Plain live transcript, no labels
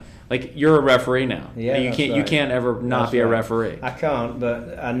Like, you're a referee now. Yeah, you can't ever not be a referee. I can't,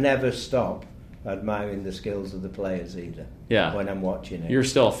 but I never stop admiring the skills of the players either. Yeah. When I'm watching it. You're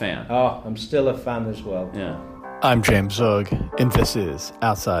still a fan. Oh, I'm still a fan as well. Yeah. I'm James Zug, and this is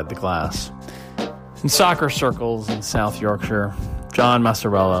Outside the Glass. In soccer circles in South Yorkshire, John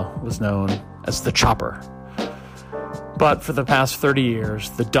Massarella was known as the Chopper. But for the past 30 years,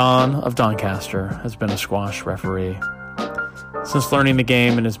 the Don of Doncaster has been a squash referee. Since learning the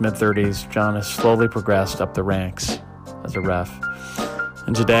game in his mid-30s, John has slowly progressed up the ranks as a ref.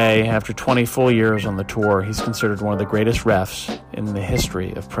 And today, after 20 full years on the tour, he's considered one of the greatest refs in the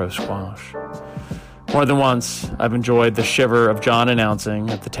history of pro squash. More than once, I've enjoyed the shiver of John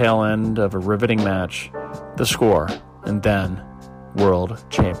announcing at the tail end of a riveting match the score, and then World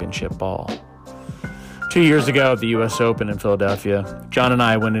Championship ball. 2 years ago at the U.S. Open in Philadelphia, John and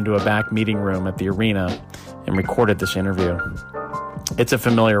I went into a back meeting room at the arena and recorded this interview. It's a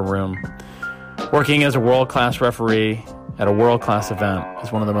familiar room. Working as a world-class referee at a world-class event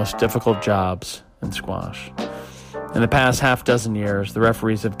is one of the most difficult jobs in squash. In the past half dozen years, the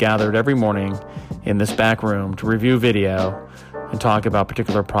referees have gathered every morning in this back room to review video and talk about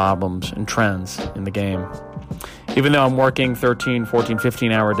particular problems and trends in the game. Even though I'm working 13, 14,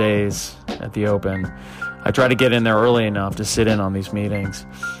 15-hour days at the Open, I try to get in there early enough to sit in on these meetings.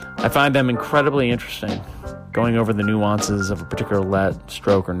 I find them incredibly interesting, going over the nuances of a particular let,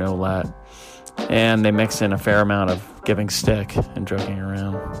 stroke, or no let, and they mix in a fair amount of giving stick and joking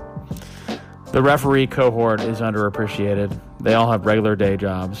around. The referee cohort is underappreciated. They all have regular day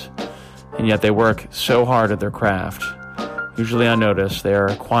jobs, and yet they work so hard at their craft. Usually unnoticed, they are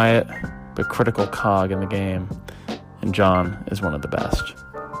a quiet but critical cog in the game, and John is one of the best.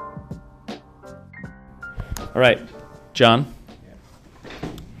 All right, John,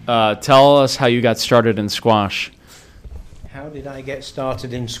 tell us how you got started in squash. How did I get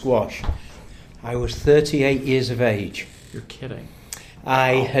started in squash? I was 38 years of age. You're kidding.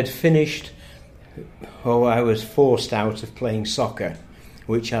 I had finished, I was forced out of playing soccer,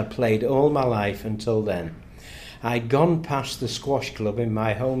 which I'd played all my life until then. I'd gone past the squash club in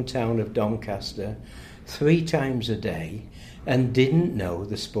my hometown of Doncaster 3 times a day and didn't know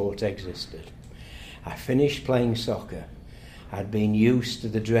the sport existed. I finished playing soccer. I'd been used to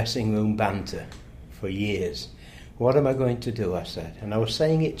the dressing room banter for years. What am I going to do, I said. And I was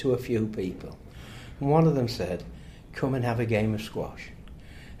saying it to a few people. And one of them said, come and have a game of squash.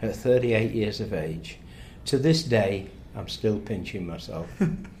 At 38 years of age. To this day, I'm still pinching myself.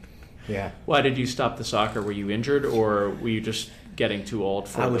 Yeah. Why did you stop the soccer? Were you injured, or were you just getting too old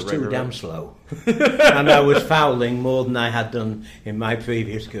for I the was regular? too damn slow. And I was fouling more than I had done in my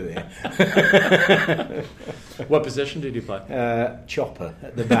previous career. What position did you play? Chopper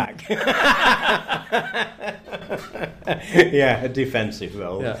at the back. Yeah, a defensive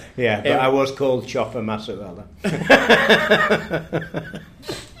role. Yeah, but I was called Chopper Massarella.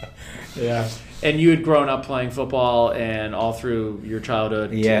 Yeah. And you had grown up playing football, and all through your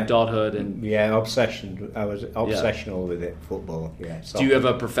childhood to adulthood, and obsession. I was obsessional with it, football. Yeah. Do you have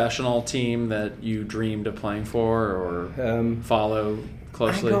a professional team that you dreamed of playing for, or follow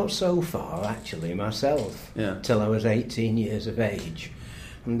closely? I got so far actually myself till I was 18 years of age,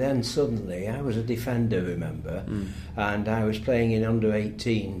 and then suddenly I was a defender, remember, and I was playing in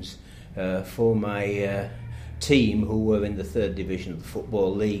under-18s for my team, who were in the 3rd division of the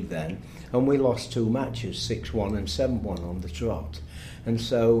Football League then. And we lost 2 matches, 6-1 and 7-1 on the trot. And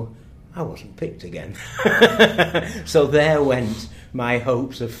so I wasn't picked again. So there went my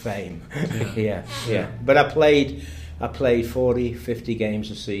hopes of fame. Yeah. But I played 40, 50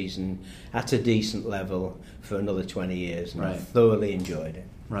 games a season at a decent level for another 20 years. And I thoroughly enjoyed it.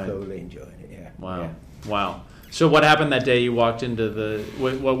 Thoroughly enjoyed it, yeah. Wow. So what happened that day you walked into the...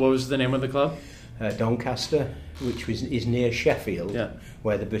 What was the name of the club? Doncaster, which is near Sheffield,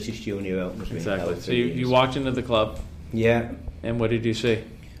 where the British Junior Open was being held. So you walked into the club? Yeah. And what did you see?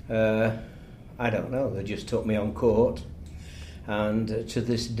 I don't know. They just took me on court. And to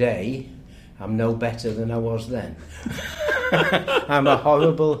this day, I'm no better than I was then. I'm a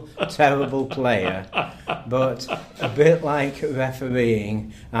horrible, terrible player. But a bit like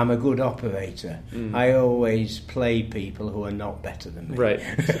refereeing, I'm a good operator. I always play people who are not better than me. Right.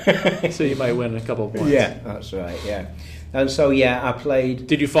 So you might win a couple of points. Yeah, that's right, yeah. And so, I played...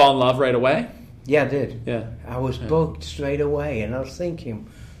 Did you fall in love right away? Yeah, I did. Yeah. I was bugged straight away, and I was thinking,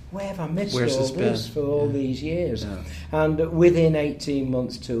 where have I missed this for all these years? Yeah. And within 18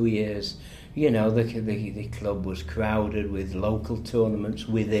 months, 2 years... the club was crowded with local tournaments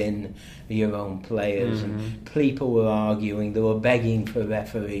within your own players, and people were arguing, they were begging for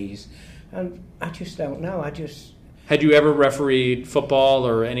referees, and I just don't know. Had you ever refereed football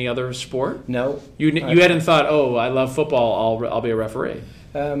or any other sport? No. You hadn't thought, oh, I love football, I'll be a referee?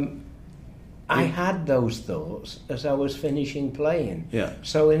 I had those thoughts as I was finishing playing. Yeah.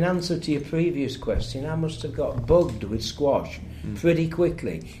 So in answer to your previous question, I must have got bugged with squash pretty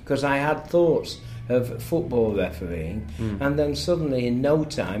quickly, because I had thoughts of football refereeing, and then suddenly in no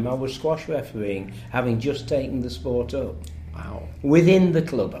time I was squash refereeing, having just taken the sport up. Wow. Within the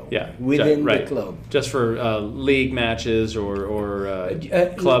club. Within right. the club. Just for league matches or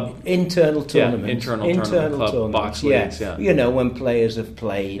club... Internal tournaments. Internal club tournaments. Box leagues, yeah. You know, when players have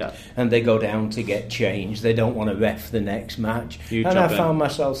played and they go down to get changed, they don't want to ref the next match. I found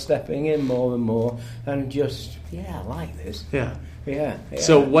myself stepping in more and more and just, I like this. Yeah. Yeah.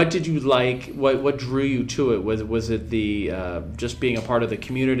 So what did you like? What drew you to it? Was it the just being a part of the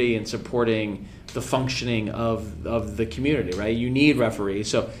community and supporting the functioning of the community, right? You need referees.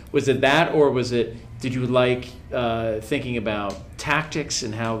 So was it that, or did you like thinking about tactics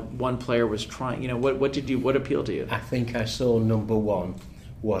and how one player was trying? What appealed to you? I think I saw, number one,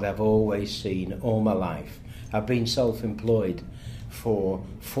 what I've always seen all my life. I've been self-employed for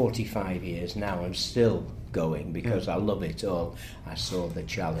 45 years now and still going because I love it all. I saw the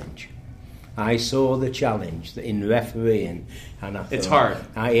challenge. In refereeing, and I thought, it's hard.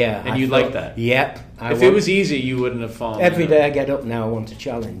 And you like that. Yep. If it was easy, you wouldn't have fallen. Every day I get up now, I want a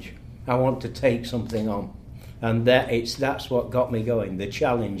challenge. I want to take something on, and that's what got me going. The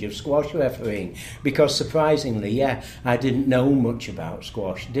challenge of squash refereeing, because surprisingly, I didn't know much about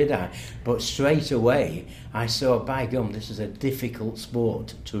squash, did I? But straight away, I saw, by gum, this is a difficult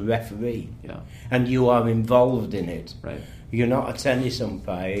sport to referee, and you are involved in it. Right. You're not a tennis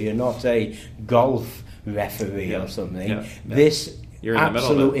umpire. You're not a golf referee or something. Yeah. This You're in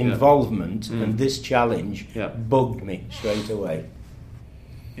absolute involvement and this challenge bugged me straight away.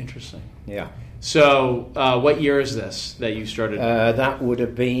 Interesting. Yeah. So, what year is this that you started? That would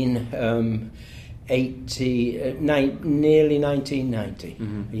have been nearly 1990.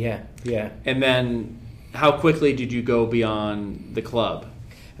 Mm-hmm. Yeah. And then, how quickly did you go beyond the club?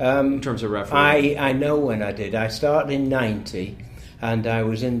 In terms of refereeing? I know when I did. I started in 90 and I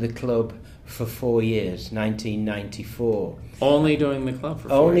was in the club for 4 years, 1994. Only doing the club for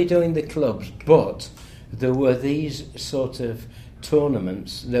 4 years? Only doing the clubs, but there were these sort of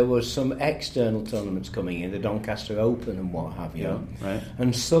tournaments. There were some external tournaments coming in, the Doncaster Open and what have you. Yeah, right.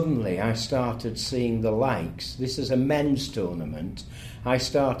 And suddenly I started seeing the likes. This is a men's tournament. I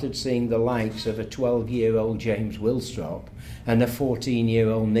started seeing the likes of a 12-year-old James Willstrop and a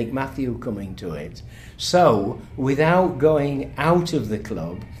 14-year-old Nick Matthew coming to it. So, without going out of the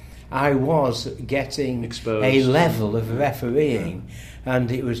club, I was getting exposed. A level of refereeing,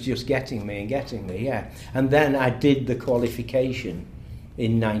 and it was just getting me, And then I did the qualification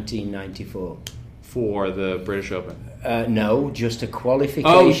in 1994. For the British Open? No, just a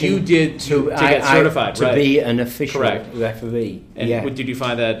qualification. Oh, you did to get certified, to be an official referee. And did you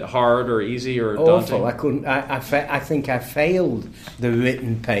find that hard or easy or awful? daunting? I couldn't. I think I failed the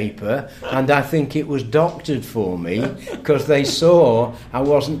written paper, and I think it was doctored for me because they saw I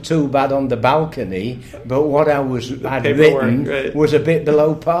wasn't too bad on the balcony, but what I'd written was a bit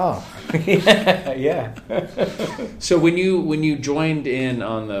below par. Yeah. So when you joined in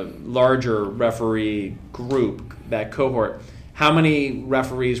on the larger referee group, that cohort, how many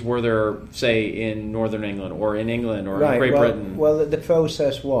referees were there, say, in Northern England or in England or in Great Britain? Well, the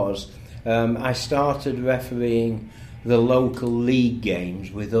process was I started refereeing the local league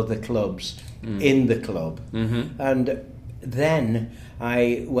games with other clubs in the club, and then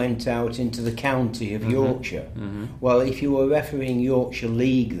I went out into the county of Yorkshire. Well, if you were refereeing Yorkshire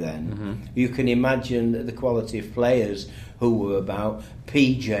League then, you can imagine the quality of players who were about.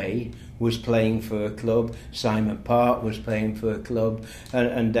 PJ was playing for a club, Simon Park was playing for a club,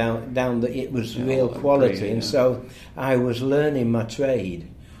 and down it was real quality. Crazy, and so I was learning my trade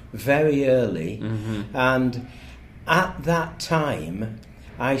very early, and at that time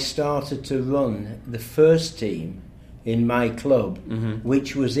I started to run the first team in my club,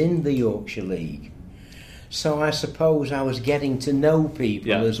 which was in the Yorkshire League. So I suppose I was getting to know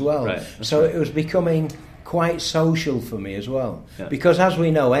people as well. Right. So it was becoming quite social for me as well. Yeah. Because as we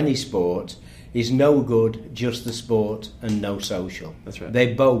know, any sport is no good, just the sport, and no social. That's right.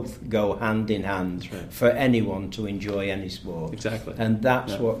 They both go hand in hand for anyone to enjoy any sport. Exactly. And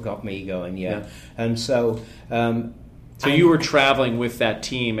that's what got me going, And so So you were traveling with that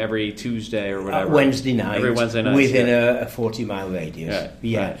team every Tuesday or whatever? Wednesday night. Every Wednesday night. Within a 40-mile radius.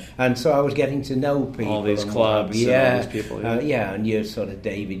 Right. And so I was getting to know people. All these clubs and all these people. And you're sort of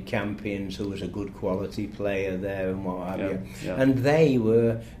David Campions, who was a good quality player there and what have you. Yeah. And they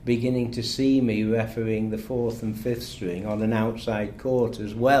were beginning to see me refereeing the 4th and 5th string on an outside court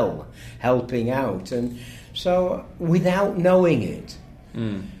as well, helping out. And so without knowing it,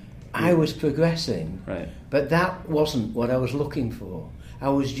 I was progressing. Right. But that wasn't what I was looking for. I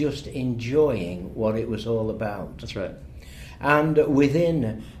was just enjoying what it was all about. That's right. And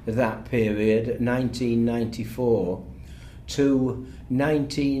within that period, 1994 to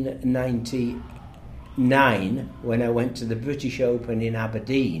 1999, when I went to the British Open in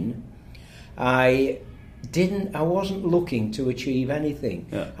Aberdeen, I wasn't looking to achieve anything.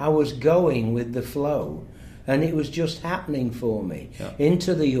 Yeah. I was going with the flow. And it was just happening for me.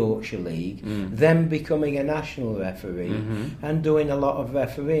 Into the Yorkshire League, then becoming a national referee and doing a lot of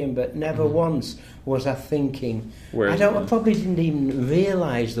refereeing, but never once was I thinking, I probably didn't even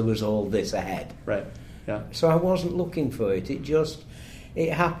realise there was all this ahead. Right, yeah. So I wasn't looking for it.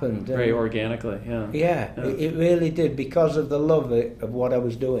 It happened. Very organically, Yeah, it really did, because of the love of what I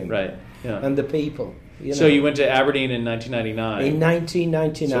was doing. Right, yeah. And the people. So you went to Aberdeen in 1999. In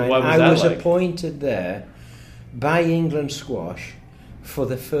 1999, so what was I was like? appointed there by England Squash for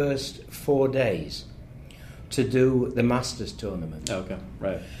the first 4 days to do the Masters tournament. Okay,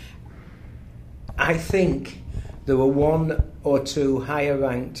 right. I think there were 1 or 2 higher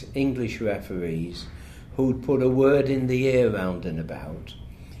ranked English referees who'd put a word in the ear round and about,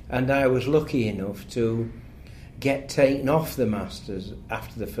 and I was lucky enough to get taken off the Masters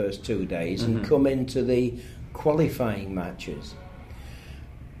after the first 2 days and come into the qualifying matches.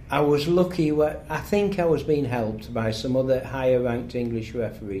 I was lucky. I think I was being helped by some other higher-ranked English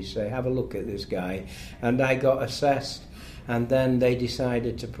referees. Say, have a look at this guy, and I got assessed. And then they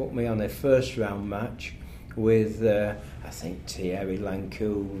decided to put me on a first-round match with, I think, Thierry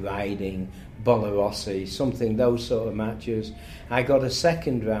Lancou, Riding, Bolarossi, something, those sort of matches. I got a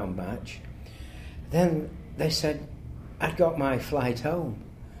second-round match. Then they said, I got my flight home.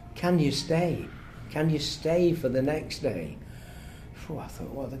 Can you stay? Can you stay for the next day? I thought,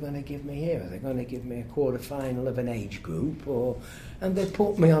 what are they going to give me here? Are they going to give me a quarter-final of an age group? And they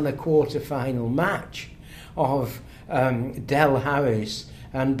put me on a quarter-final match of Del Harris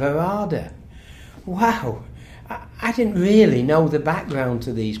and Barada. Wow! I didn't really know the background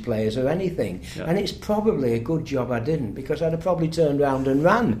to these players or anything. Yeah. And it's probably a good job I didn't, because I'd have probably turned around and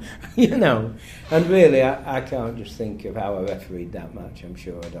ran, And really, I can't just think of how I refereed that match. I'm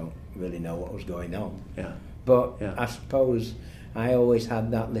sure I don't really know what was going on. Yeah. But I suppose I always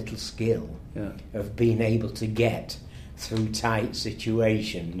had that little skill of being able to get through tight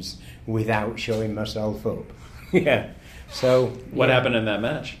situations without showing myself up. So what happened in that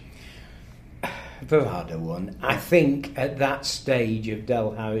match? Barada won. I think at that stage of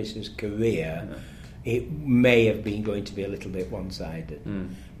Del Harris's career, it may have been going to be a little bit one-sided.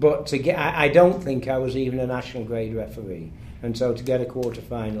 But I don't think I was even a national grade referee. And so to get a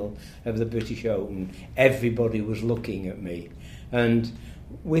quarter-final of the British Open, everybody was looking at me. And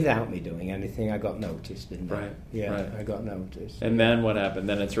without me doing anything, I got noticed, didn't I? Right. Yeah, right. I got noticed. And then what happened?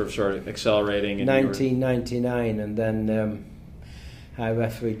 Then it started accelerating. And 1999, and then I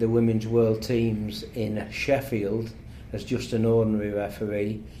refereed the women's world teams in Sheffield as just an ordinary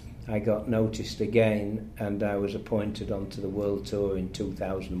referee. I got noticed again, and I was appointed onto the World Tour in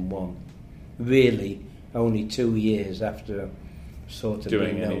 2001. Really, only 2 years after sort of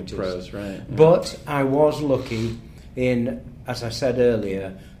doing being any noticed. pros, right? Yeah. But I was lucky in, as I said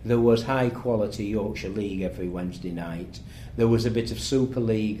earlier, there was high quality Yorkshire League every Wednesday night. There was a bit of Super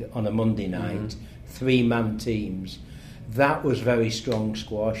League on a Monday night, 3-man teams. That was very strong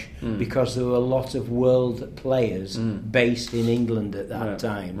squash because there were a lot of world players based in England at that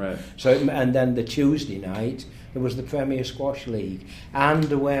time. Right. So, and then the Tuesday night there was the Premier Squash League, and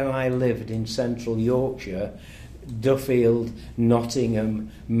where I lived in central Yorkshire, Duffield,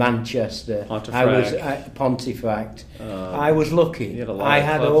 Nottingham, Manchester, Pontefract. I was lucky. I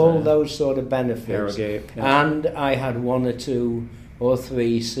had all those sort of benefits, Harrogate, and I had 1 or 2 or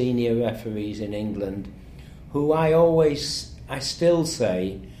 3 senior referees in England who I still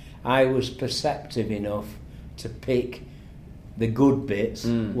say I was perceptive enough to pick the good bits,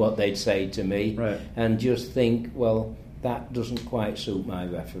 what they'd say to me, and just think, well, that doesn't quite suit my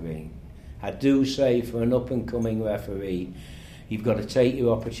refereeing. I do say for an up-and-coming referee, you've got to take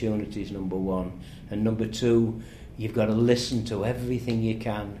your opportunities, number 1, and number 2, you've got to listen to everything you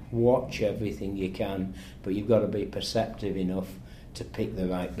can, watch everything you can, but you've got to be perceptive enough to pick the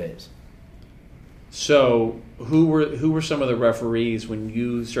right bits. So who were some of the referees when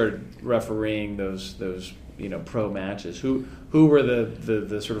you started refereeing those pro matches? Who were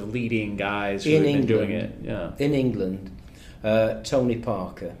the sort of leading guys who had been doing it? Yeah. In England, Tony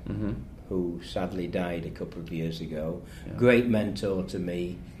Parker, who sadly died a couple of years ago, great mentor to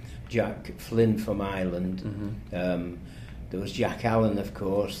me. Jack Flynn from Ireland. There was Jack Allen, of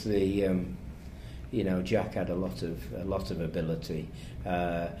course. Jack had a lot of ability.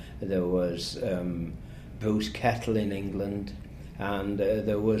 There was Bruce Kettle in England, and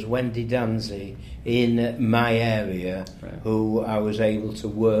there was Wendy Danzy in my area, who I was able to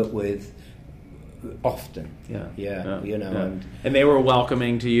work with often. And they were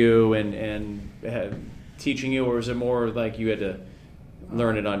welcoming to you and teaching you, or was it more like you had to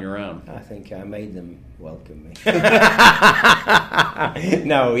learn it on your own? I think I made them welcome me.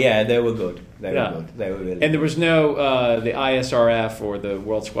 No, they were good. They were good. They were really good. And there was no the ISRF or the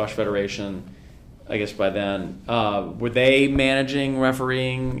World Squash Federation, I guess by then, were they managing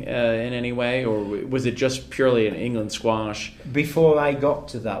refereeing in any way, or was it just purely an England squash? Before I got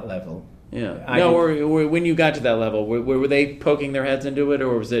to that level. Or when you got to that level, were they poking their heads into it,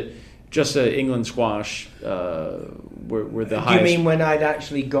 or was it just an England squash? Were the highest? Do you mean when I'd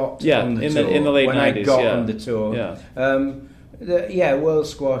actually got on the tour? In the late 90s, when I got on the tour. World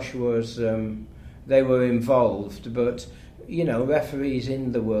Squash was, they were involved, but, referees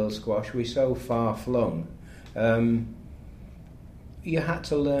in the World Squash were so far-flung. You had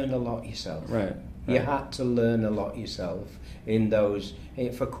to learn a lot yourself. Right. You had to learn a lot yourself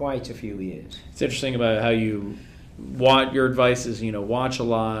for quite a few years. It's interesting about how you want your advice is, watch a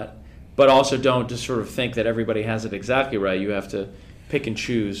lot, but also don't just sort of think that everybody has it exactly right. You have to pick and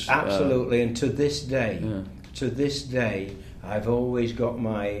choose. Absolutely, and to this day, I've always got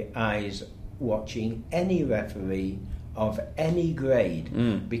my eyes watching any referee of any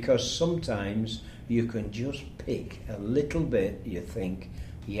grade, because sometimes you can just pick a little bit. You think,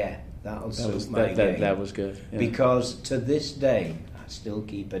 that'll suit my game. That was good. Yeah. Because to this day, I still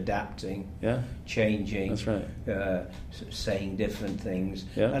keep adapting, changing. That's right. Saying different things,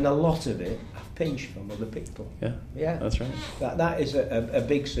 Yeah. and a lot of it I've pinched from other people. Yeah, that's right. That is a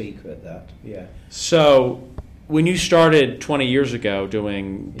big secret. So, when you started 20 years ago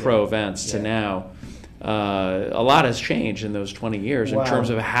doing pro events to now, a lot has changed in those 20 years in terms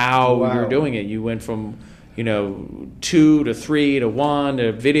of how you're doing it. You went from 2 to 3 to 1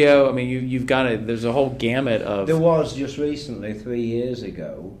 to video. I mean, you've got it. There's a whole gamut of. There was just recently, 3 years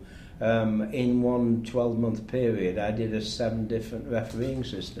ago, in one 12-month period, I did 7 different refereeing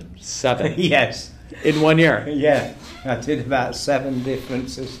systems. 7? Yes. In 1 year? Yeah, I did about 7 different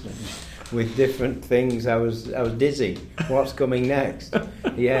systems with different things. I was dizzy. What's coming next?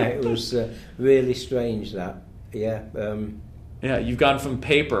 It was really strange. You've gone from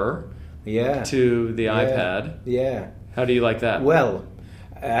paper. To the iPad. How do you like that? Well,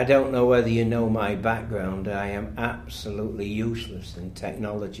 I don't know whether you know my background. I am absolutely useless in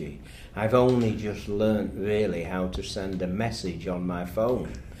technology. I've only just learnt really how to send a message on my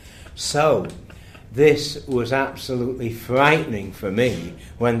phone. So this was absolutely frightening for me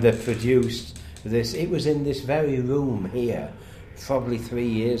when they produced this. It was in this very room here, probably 3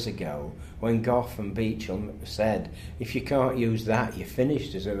 years ago, when Goff and Beecham said, if you can't use that, you're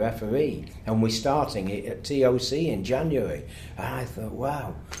finished as a referee. And we're starting it at TOC in January. And I thought,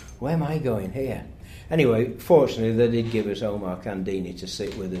 wow, where am I going here? Anyway, fortunately, they did give us Omar Candini to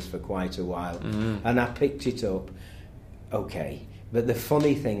sit with us for quite a while. And I picked it up. Okay. But the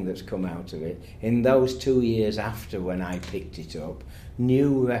funny thing that's come out of it, in those 2 years after when I picked it up,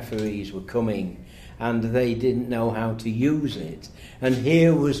 new referees were coming and they didn't know how to use it. And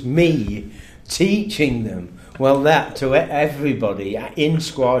here was me teaching them. Well, that to everybody, in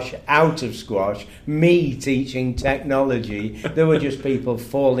squash, out of squash, me teaching technology. There were just people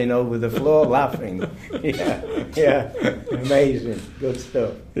falling over the floor laughing. Amazing. Good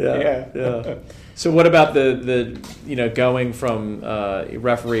stuff. Yeah. So what about the going from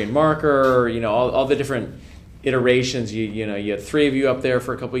referee and marker, all the different iterations? You had 3 of you up there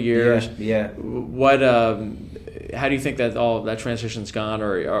for a couple of years. What how do you think that transition's gone,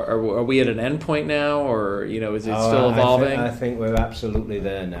 or are we at an end point now, or is it still evolving? I think we're absolutely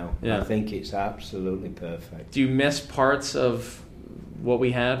there now. I think it's absolutely perfect. Do you miss parts of what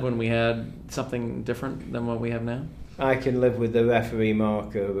we had when we had something different than what we have now? I can live with the referee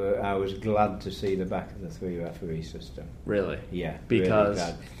marker, but I was glad to see the back of the 3 referee system. Really? Yeah. Because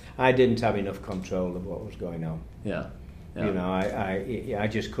really I didn't have enough control of what was going on. I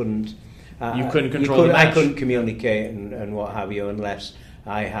just couldn't. You couldn't control the match. I couldn't communicate and what have you unless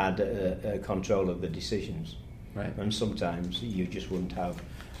I had control of the decisions. Right. And sometimes you just wouldn't have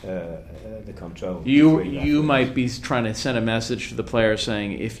the control. You might be trying to send a message to the player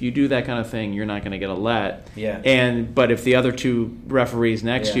saying, if you do that kind of thing, you're not going to get a let. Yeah. But if the other two referees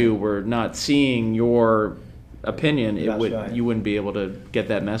next to you were not seeing your opinion, you wouldn't be able to get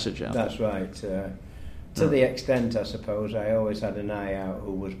that message out. That's right. To the extent, I suppose, I always had an eye out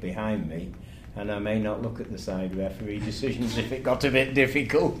who was behind me, and I may not look at the side referee decisions if it got a bit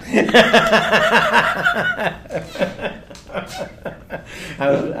difficult.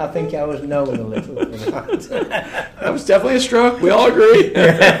 I think I was known a little for that. That was definitely a stroke. We all agree.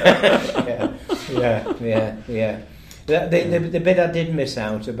 Yeah. The bit I did miss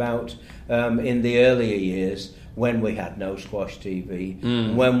out about in the earlier years, when we had no squash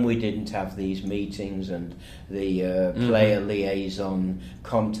TV, when we didn't have these meetings and the player liaison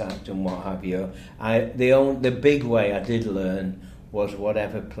contact and what have you, the big way I did learn was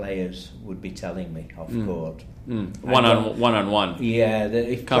whatever players would be telling me off court. One on one. Yeah,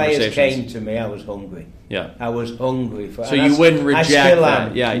 if players came to me, I was hungry. Yeah, I was hungry for. So you wouldn't reject that.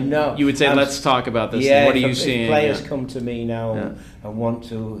 Am. Yeah, no. You would say, "Let's talk about this. Yeah, what are you seeing?" If players come to me now and want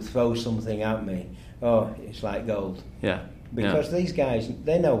to throw something at me, it's like gold. Yeah, because these guys,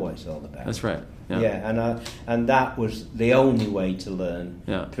 they know what it's all about. That's right. Yeah, and that was the only way to learn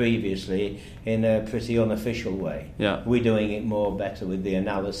previously in a pretty unofficial way. Yeah. We're doing it more better with the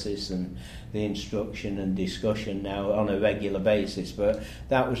analysis and the instruction and discussion now on a regular basis, but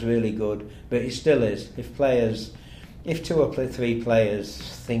that was really good. But it still is. If two or three players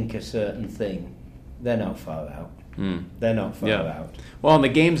think a certain thing, they're not far out. They're not far out. Well, and the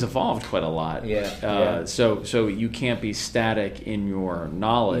game's evolved quite a lot. So you can't be static in your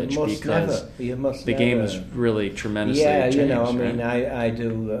knowledge because the game is really tremendously changed. I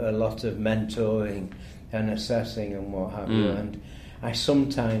do a lot of mentoring and assessing and what have you, and I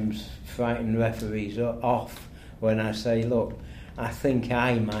sometimes frighten referees off when I say, look, I think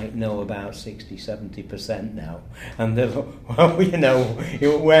I might know about 60-70% now, and they're like, well,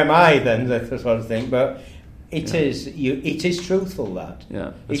 where am I then? That sort of thing, but. It is truthful that.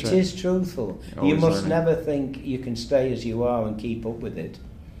 Yeah, it right. is truthful. You must never think you can stay as you are and keep up with it.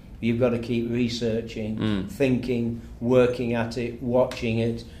 You've got to keep researching, thinking, working at it, watching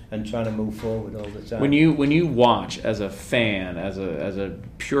it, and trying to move forward all the time. When you watch as a fan, as a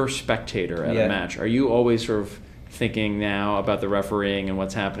pure spectator at a match, are you always sort of thinking now about the refereeing and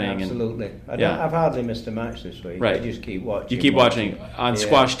what's happening? Absolutely. I've hardly missed a match this week. Right. I just keep watching. You keep watching on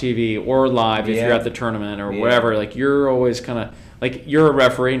Squash TV or live if you're at the tournament or wherever. Like you're always kind of like you're a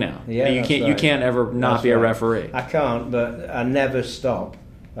referee now. Yeah, you can't ever not be a referee. I can't, but I never stop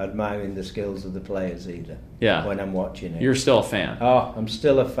admiring the skills of the players either. Yeah. When I'm watching it. You're still a fan. Oh, I'm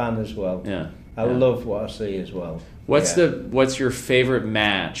still a fan as well. Yeah. I love what I see as well. What's your favorite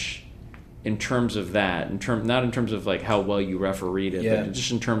match? In terms of that, not in terms of like how well you refereed it, but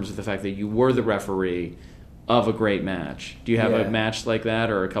just in terms of the fact that you were the referee of a great match. Do you have a match like that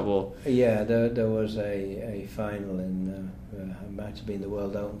or a couple? Yeah, there was a final in, it might have been the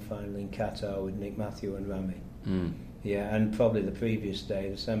World Open final in Qatar with Nick Matthew and Rami. Yeah, and probably the previous day,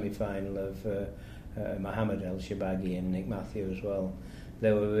 the semi-final of Mohammed El Shabagi and Nick Matthew as well.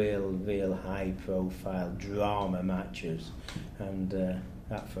 They were real high-profile drama matches, and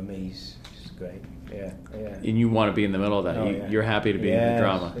that for me is great. Yeah. And you want to be in the middle of that. You're happy to be in the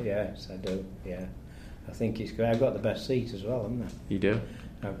drama. Yes, I do. Yeah, I think it's great. I've got the best seat as well, haven't I? You do.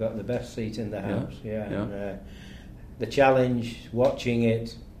 I've got the best seat in the house. Yeah. And, the challenge, watching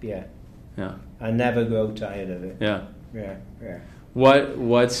it. Yeah. I never grow tired of it. Yeah.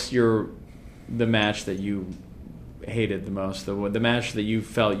 What's the match that you hated the most? The match that you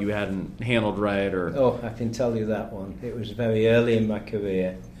felt you hadn't handled right, or? Oh, I can tell you that one. It was very early in my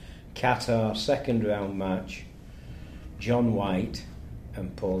career. Qatar second round match. John White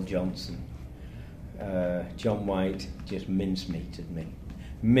and Paul Johnson. John White just mincemeated me,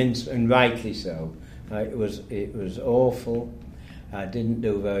 and rightly so. It was awful. I didn't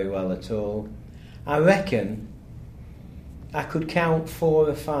do very well at all. I reckon I could count 4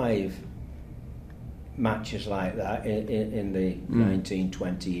 or 5 matches like that in the 19,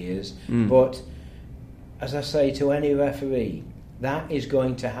 20 years. But as I say to any referee, that is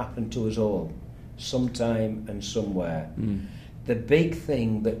going to happen to us all sometime and somewhere. The big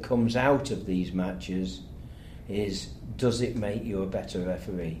thing that comes out of these matches is, does it make you a better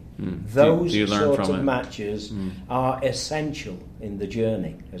referee? Those sorts of matches are essential in the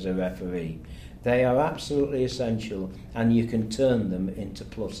journey as a referee. They are absolutely essential, and you can turn them into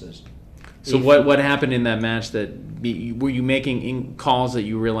pluses. So what happened in that match? Were you making calls that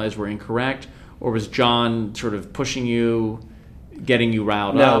you realized were incorrect, or was John sort of pushing you, getting you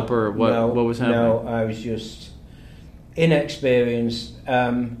riled up, or what was happening? No, I was just inexperienced.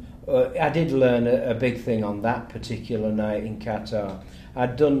 I did learn a big thing on that particular night in Qatar.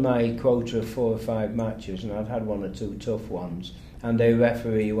 I'd done my quota of 4 or 5 matches, and I'd had 1 or 2 tough ones, and the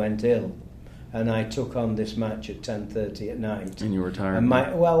referee went ill, and I took on this match at 10:30 at night. And you were tired. And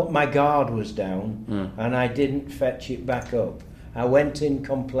my guard was down, and I didn't fetch it back up. I went in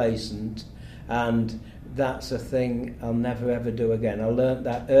complacent, and that's a thing I'll never ever do again. I learnt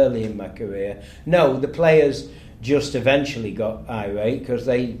that early in my career. No, the players just eventually got irate because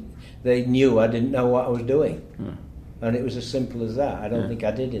they knew I didn't know what I was doing. And it was as simple as that. I don't think I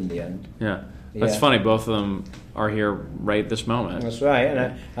did in the end. Yeah. That's funny. Both of them are here right this moment. That's right.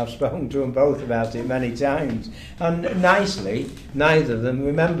 And I've spoken to them both about it many times. And nicely, neither of them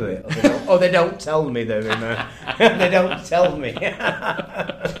remember it. Or they don't tell me they remember. They don't tell me.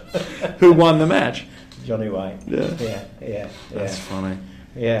 Who won the match? Johnny White. Yeah. That's funny.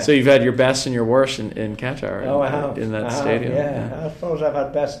 Yeah. So you've had your best and your worst in Qatar. I have. In that stadium. Yeah. I suppose I've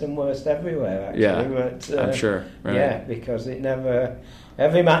had best and worst everywhere, actually. Yeah, but, I'm sure. Right. Yeah, because it never...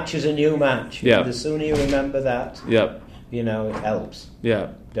 Every match is a new match. Yeah. The sooner you remember that, Yep. it helps.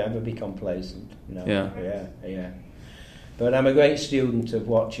 Yeah. Never be complacent. Yeah. Yeah. But I'm a great student of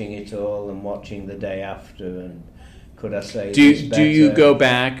watching it all and watching the day after, and could I say do you go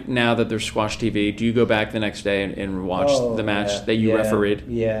back now that there's Squash TV? Do you go back the next day and watch the match that you refereed?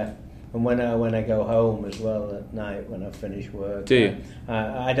 Yeah, and when I go home as well at night when I finish work. Do you?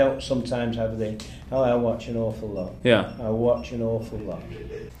 I don't sometimes have I watch an awful lot. Yeah, I watch an awful lot.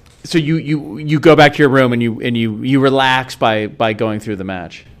 So you go back to your room and you relax by going through the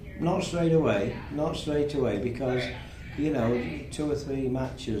match. Not straight away, because 2 or 3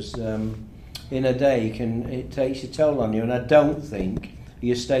 matches. In a day, it takes a toll on you, and I don't think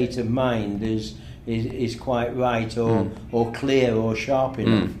your state of mind is quite right or clear or sharp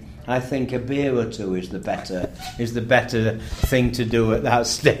enough. I think a beer or 2 is the better thing to do at that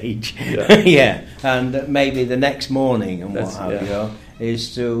stage. Yeah, and maybe the next morning and what have you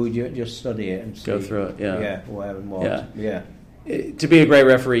is to just study it and see, go through it. Yeah, where and what. Yeah. To be a great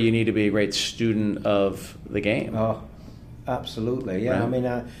referee, you need to be a great student of the game. Oh, absolutely. Yeah, Right. I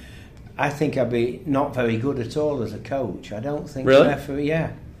mean. I think I'd be not very good at all as a coach. I don't think Really?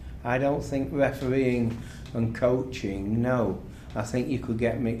 I don't think refereeing and coaching. No, I think you could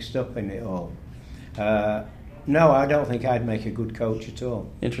get mixed up in it all. No, I don't think I'd make a good coach at all.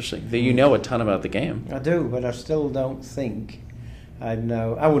 Interesting. You know a ton about the game. I do, but I still don't think I'd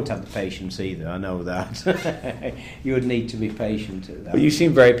know. I wouldn't have the patience either. I know that. You would need to be patient at that. But you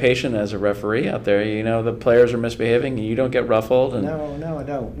seem very patient as a referee out there. The players are misbehaving and you don't get ruffled. And...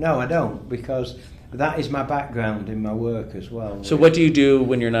 No, I don't, because that is my background in my work as well. So what do you do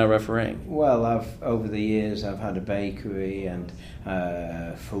when you're not refereeing? Well, over the years I've had a bakery and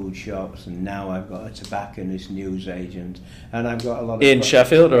food shops, and now I've got a tobacconist newsagent, and I've got a lot of... In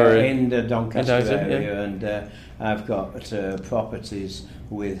Sheffield or... in the Doncaster area, and I've got properties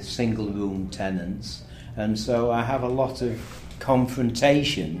with single-room tenants, and so I have a lot of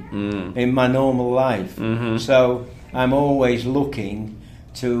confrontation in my normal life. Mm-hmm. So I'm always looking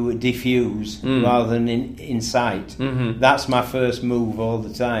to diffuse rather than incite. Mm-hmm. That's my first move all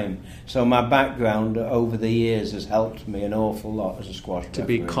the time. So my background over the years has helped me an awful lot as a squash referee. To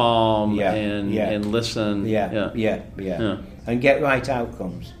be calm and listen. Yeah. And get right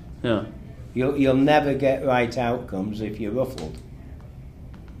outcomes. Yeah. You'll never get right outcomes if you're ruffled.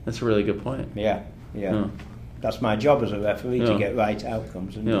 That's a really good point. Yeah. That's my job as a referee, to get right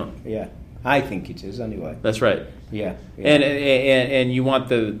outcomes. And I think it is anyway. That's right. Yeah. And you want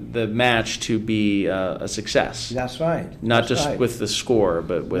the match to be a success. That's right. Not just with the score,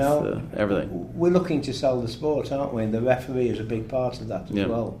 but with everything. We're looking to sell the sport, aren't we? And the referee is a big part of that as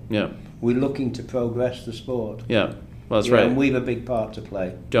well. Yeah. We're looking to progress the sport. Yeah. Well, that's right. And we've a big part to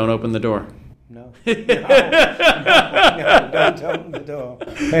play. Don't open the door. No, don't open the door.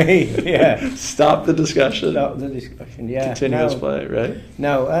 Stop the discussion. Continuous play, right?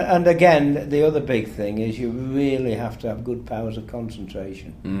 No, and again, the other big thing is you really have to have good powers of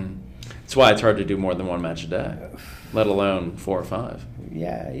concentration. That's why it's hard to do more than 1 match a day, let alone 4 or 5.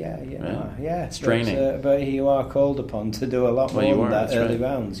 Yeah. It's draining. But you are called upon to do a lot more than that early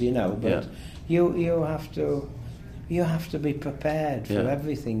rounds, But you have to be prepared for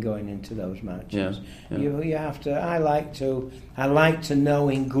everything going into those matches. You have to. I like to know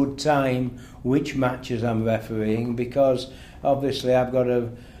in good time which matches I'm refereeing, because obviously I've got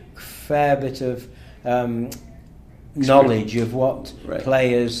a fair bit of knowledge of what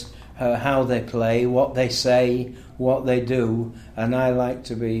players, how they play, what they say, what they do, and I like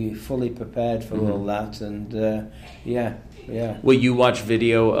to be fully prepared for all that. And Will you watch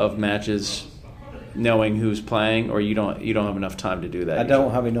video of matches knowing who's playing, or you don't have enough time to do that? I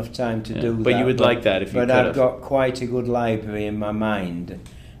don't have enough time to do that. But you would like that if you could. But I've got quite a good library in my mind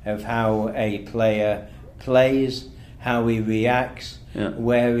of how a player plays, how he reacts,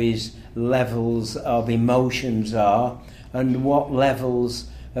 where his levels of emotions are, and what levels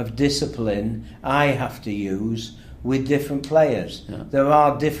of discipline I have to use with different players. Yeah. There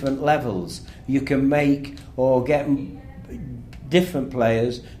are different levels. You can make or get different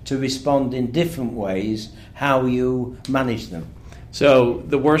players to respond in different ways, how you manage them. So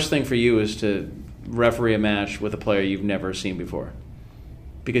the worst thing for you is to referee a match with a player you've never seen before,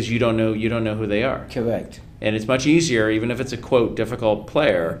 because you don't know who they are. Correct. And it's much easier, even if it's a quote difficult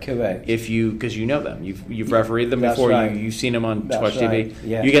player. Correct. Because you know them, you've refereed them That's before. Right. You've seen them on Twitch right. TV.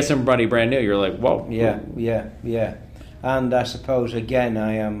 Yeah. You get somebody brand new, you're like, whoa. Yeah. And I suppose again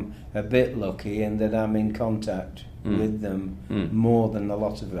I am a bit lucky in that I'm in contact with them more than a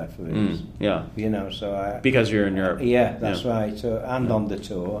lot of referees. Yeah. So because you're in Europe. Yeah, that's right. And on the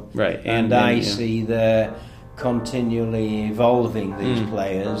tour. Right. And I see their continually evolving these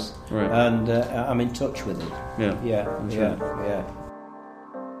players, right. And I'm in touch with it. Yeah.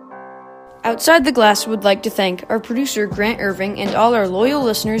 Outside the Glass would like to thank our producer Grant Irving and all our loyal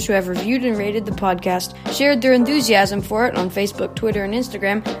listeners who have reviewed and rated the podcast, shared their enthusiasm for it on Facebook, Twitter, and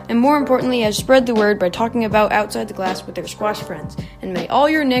Instagram, and more importantly, has spread the word by talking about Outside the Glass with their squash friends. And may all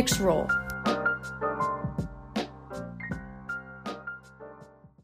your Knicks roll.